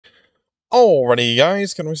Alrighty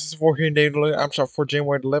guys, CBAKU here in Daily I'm shop for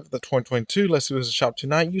January 11th of 2022. Let's see what's in the shop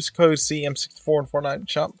tonight. Use code CM64 in Fortnite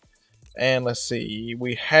shop. And let's see,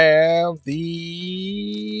 we have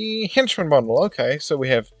the Henchman bundle. Okay, so we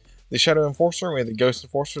have the Shadow Enforcer, we have the Ghost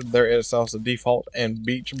Enforcer. There is also the Default and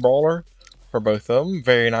Beach Brawler for both of them.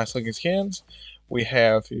 Very nice looking skins. We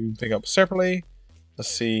have to pick up separately. Let's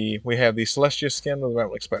see, we have the Celestia skin with the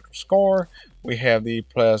Metallic Spectral Scar. We have the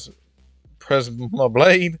Prisma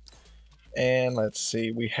Blade. And let's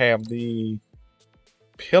see, we have the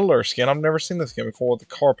Pillar skin. I've never seen this skin before with the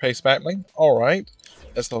car pace backbling. Alright.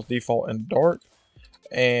 That's the default and dark.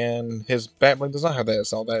 And his backbling does not have that,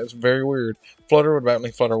 so that is very weird. Flutter with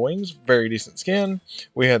backbling flutter wings. Very decent skin.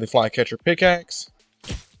 We have the Flycatcher pickaxe.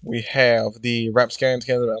 We have the Rapscallion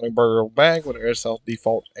skin, the backbling burger bag with her self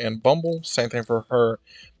default and bumble. Same thing for her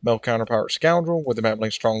Mel counterpowered scoundrel with the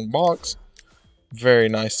backbling strong box. Very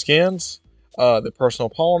nice skins. The personal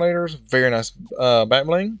pollinators, very nice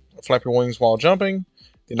backbling. Flap your wings while jumping.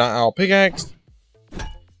 The Night Owl pickaxe.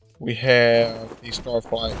 We have the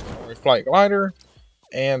Starflight glider,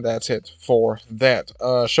 and that's it for that.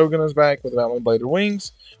 Shogun is back with the backbling bladed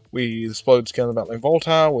wings. We explode skin of the backbling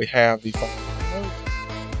volatile. We have the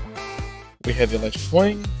we have the electric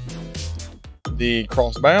wing, the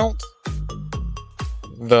cross bounce,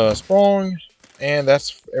 the sprung. And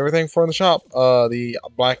that's everything for the shop. The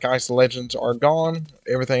Black Ice Legends are gone.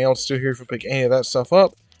 Everything else still here if you pick any of that stuff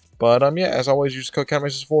up. But yeah, as always, use code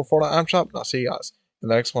CBAKU for Fortnite shop. And I'll see you guys in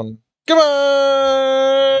the next one.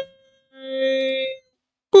 Goodbye!